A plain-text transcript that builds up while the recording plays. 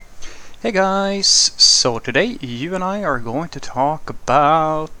Hey guys, so today you and I are going to talk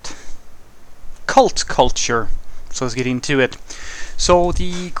about cult culture. So let's get into it. So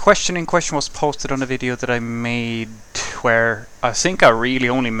the question in question was posted on a video that I made where I think I really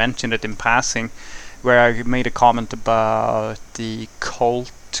only mentioned it in passing, where I made a comment about the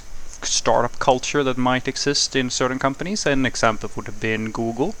cult startup culture that might exist in certain companies. An example would have been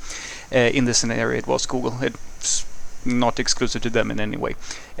Google. In this scenario it was Google. It's not exclusive to them in any way.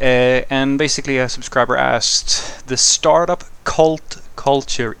 And basically a subscriber asked, the startup cult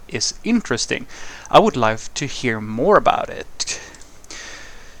culture is interesting. I would like to hear more about it.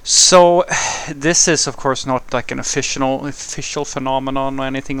 So this is of course not like an official phenomenon or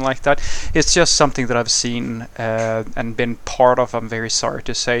anything like that. It's just something that I've seen and been part of, I'm very sorry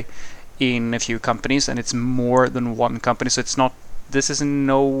to say, in a few companies, and it's more than one company. So this is in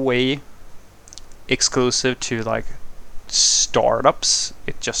no way exclusive to like startups.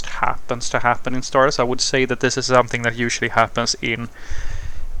 It just happens to happen in startups. I would say that this is something that usually happens in,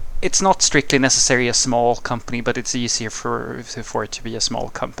 it's not strictly necessary a small company, but it's easier for it to be a small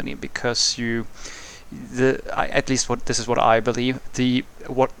company because at least this is what I believe, the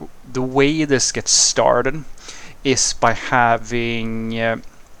way this gets started is by having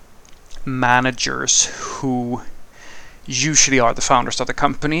managers who usually are the founders of the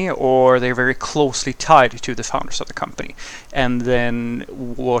company, or they're very closely tied to the founders of the company. And then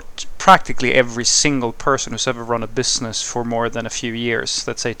what practically every single person who's ever run a business for more than a few years,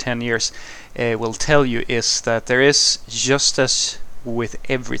 let's say 10 years, will tell you is that there is, just as with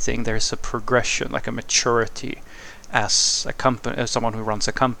everything, there's a progression, like a maturity as a company, as someone who runs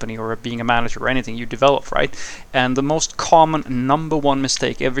a company, or being a manager or anything you develop, right? And the most common number one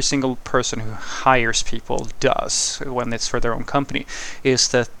mistake every single person who hires people does when it's for their own company is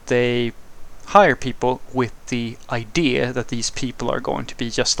that they hire people with the idea that these people are going to be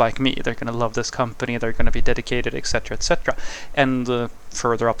just like me. They're going to love this company, they're going to be dedicated, etc., etc. And the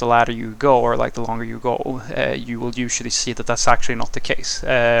further up the ladder you go, or like the longer you go, you will usually see that that's actually not the case.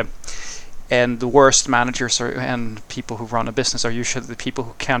 And the worst managers and people who run a business are usually the people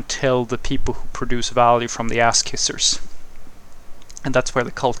who can't tell the people who produce value from the ass kissers. And that's where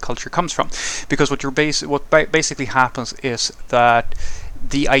the cult culture comes from. Because what basically happens is that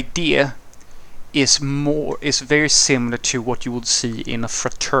the idea is very similar to what you would see in a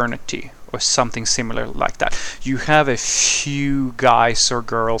fraternity or something similar like that. You have a few guys or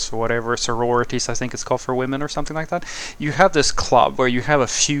girls or whatever, sororities I think it's called for women or something like that. You have this club where you have a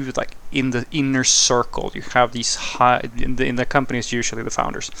few, like in the inner circle, you have these in the companies, usually the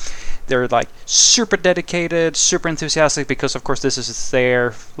founders. They're like super dedicated, super enthusiastic, because of course this is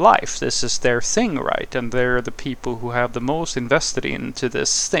their life, this is their thing, right? And they're the people who have the most invested into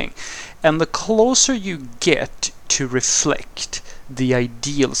this thing. And the closer you get to reflect the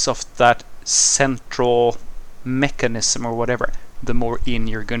ideals of that central mechanism or whatever, the more in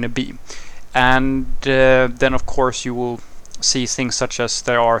you're going to be. And then of course you will see things such as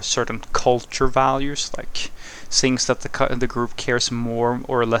there are certain culture values, like things that the group cares more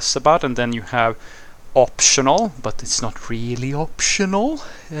or less about, and then you have optional, but it's not really optional,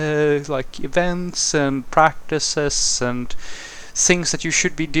 like events and practices and things that you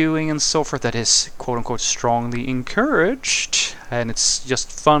should be doing and so forth, that is quote-unquote strongly encouraged, and it's just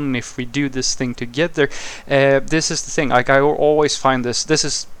fun if we do this thing together. This is the thing, like I always find this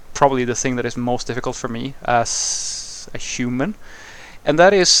is probably the thing that is most difficult for me as a human, and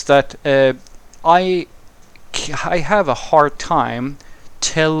that is that I have a hard time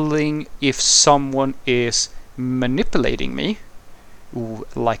telling if someone is manipulating me,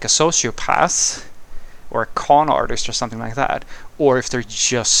 like a sociopath or a con artist or something like that, or if they're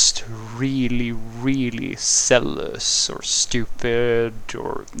just really, really zealous or stupid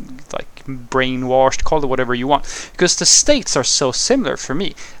or like brainwashed, call it whatever you want, because the states are so similar for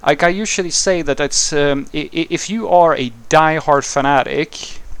me. Like I usually say that it's if you are a die-hard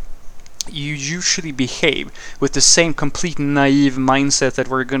fanatic, you usually behave with the same complete naive mindset that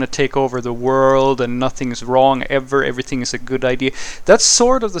we're going to take over the world and nothing is wrong ever, everything is a good idea. That's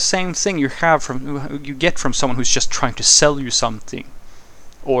sort of the same thing you get from someone who's just trying to sell you something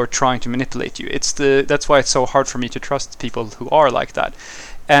or trying to manipulate you. That's why it's so hard for me to trust people who are like that.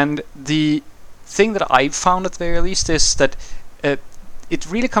 And the thing that I've found at the very least is that it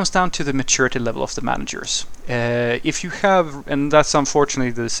really comes down to the maturity level of the managers. If you have, and that's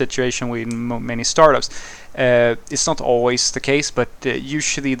unfortunately the situation with many startups, it's not always the case, but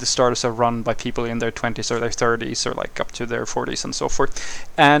usually the startups are run by people in their 20s or their 30s or like up to their 40s and so forth.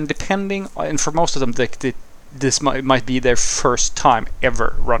 And for most of them, this might be their first time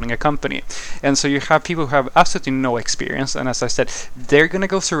ever running a company. And so you have people who have absolutely no experience, and as I said, they're going to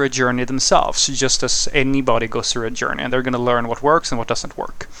go through a journey themselves, just as anybody goes through a journey, and they're going to learn what works and what doesn't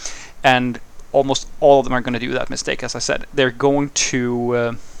work. And almost all of them are going to do that mistake. As I said, they're going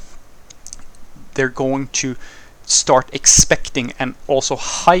to start expecting and also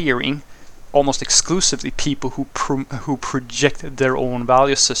hiring almost exclusively people who project their own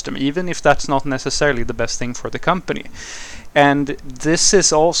value system, even if that's not necessarily the best thing for the company. And this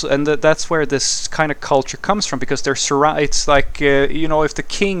is also, and that's where this kind of culture comes from, because it's like if the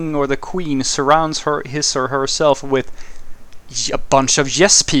king or the queen surrounds his or herself with a bunch of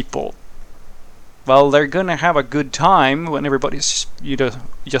yes people, well, they're gonna have a good time when everybody's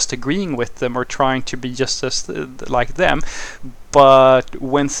just agreeing with them or trying to be just as like them. But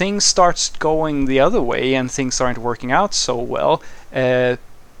when things starts going the other way and things aren't working out so well,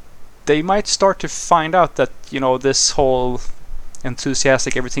 they might start to find out that this whole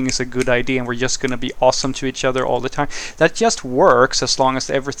enthusiastic everything is a good idea and we're just gonna be awesome to each other all the time, that just works as long as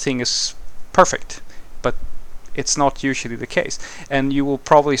everything is perfect. But it's not usually the case, and you will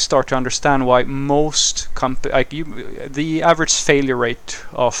probably start to understand why most the average failure rate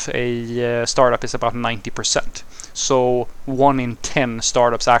of a startup is about 90%. So 1 in 10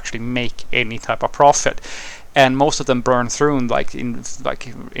 startups actually make any type of profit, and most of them burn through like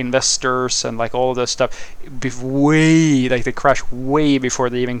investors and like all this stuff they crash way before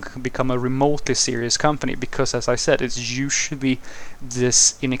they even become a remotely serious company, because as I said, it's usually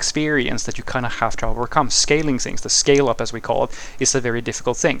this inexperience that you kind of have to overcome. Scaling things, the scale up as we call it, is a very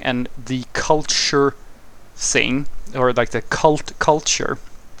difficult thing, and the culture thing, or like the culture,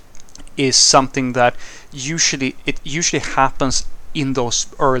 is something that usually happens in those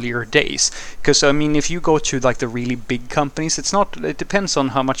earlier days. Because I mean, if you go to like the really big companies, it depends on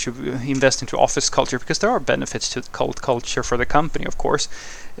how much you invest into office culture, because there are benefits to the culture for the company, of course,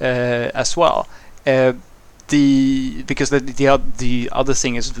 as well. Because the other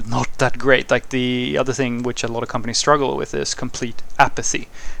thing is not that great. Like the other thing which a lot of companies struggle with is complete apathy,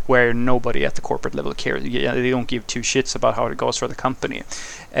 where nobody at the corporate level cares. They don't give two shits about how it goes for the company.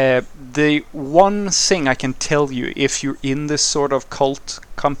 The one thing I can tell you, if you're in this sort of cult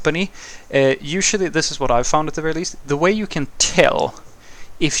company, usually this is what I've found at the very least, the way you can tell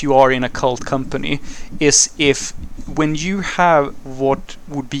if you are in a cult company is if when you have what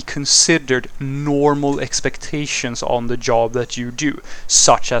would be considered normal expectations on the job that you do,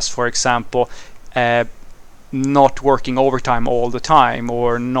 such as, for example, not working overtime all the time,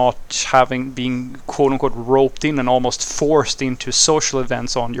 or not being quote-unquote roped in and almost forced into social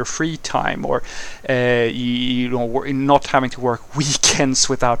events on your free time, or not having to work weekends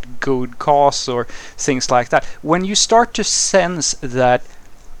without good cause or things like that. When you start to sense that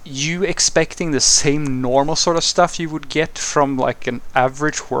you expecting the same normal sort of stuff you would get from like an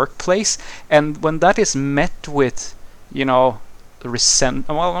average workplace, and when that is met with well, I'm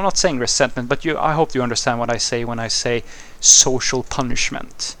not saying resentment, but I hope you understand what I say when I say social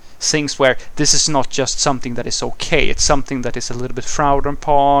punishment. Things where this is not just something that is okay, it's something that is a little bit frowned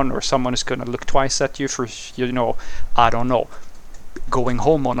upon, or someone is going to look twice at you for I don't know, going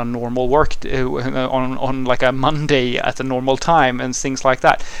home on a normal work on like a Monday at a normal time and things like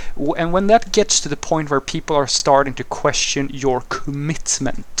that. And when that gets to the point where people are starting to question your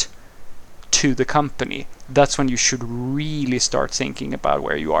commitment to the company, that's when you should really start thinking about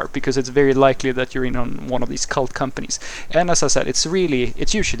where you are, because it's very likely that you're in on one of these cult companies. And as I said, it's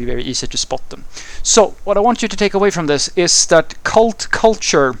usually very easy to spot them. So what I want you to take away from this is that cult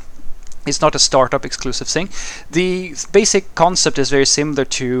culture is not a startup exclusive thing. The basic concept is very similar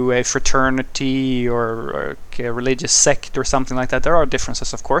to a fraternity or a religious sect or something like that. There are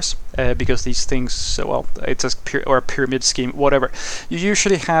differences, of course, because these things, well, it's a pyramid scheme, whatever. You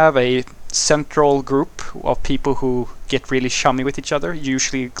usually have a central group of people who get really chummy with each other,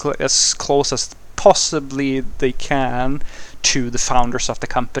 usually as close as possibly they can to the founders of the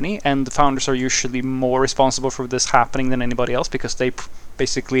company, and the founders are usually more responsible for this happening than anybody else, because they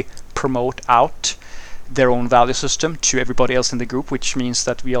basically promote out their own value system to everybody else in the group, which means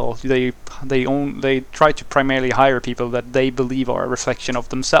that they try to primarily hire people that they believe are a reflection of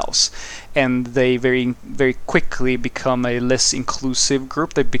themselves, and they very very quickly become a less inclusive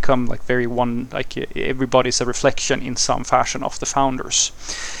group. They become like everybody's a reflection in some fashion of the founders.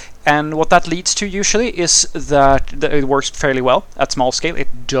 And what that leads to usually is that it works fairly well at small scale.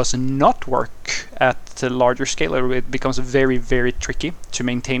 It does not work at the larger scale, or it becomes very, very tricky to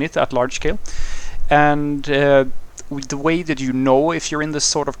maintain it at large scale. And the way that you know if you're in this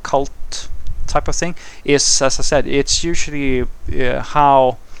sort of cult type of thing is, as I said, it's usually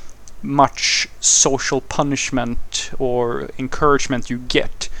how much social punishment or encouragement you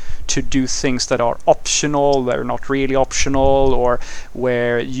get to do things that are optional, they're not really optional, or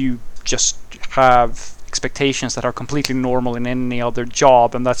where you just have expectations that are completely normal in any other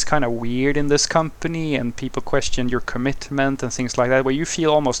job, and that's kind of weird in this company, and people question your commitment and things like that, where you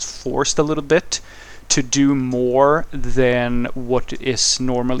feel almost forced a little bit to do more than what is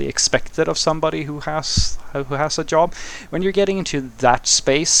normally expected of somebody who has a job. When you're getting into that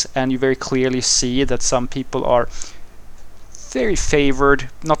space and you very clearly see that some people are very favored,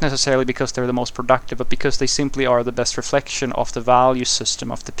 not necessarily because they're the most productive, but because they simply are the best reflection of the value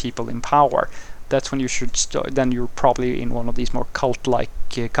system of the people in power, that's when you should start. Then you're probably in one of these more cult-like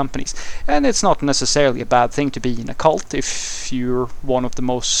companies. And it's not necessarily a bad thing to be in a cult if you're one of the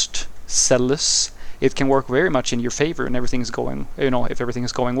most zealous. It can work very much in your favor and everything's going, if everything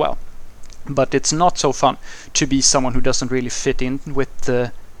is going well. But it's not so fun to be someone who doesn't really fit in with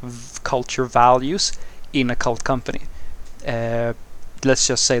the culture values in a cult company. Let's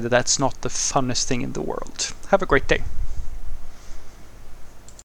just say that that's not the funnest thing in the world. Have a great day.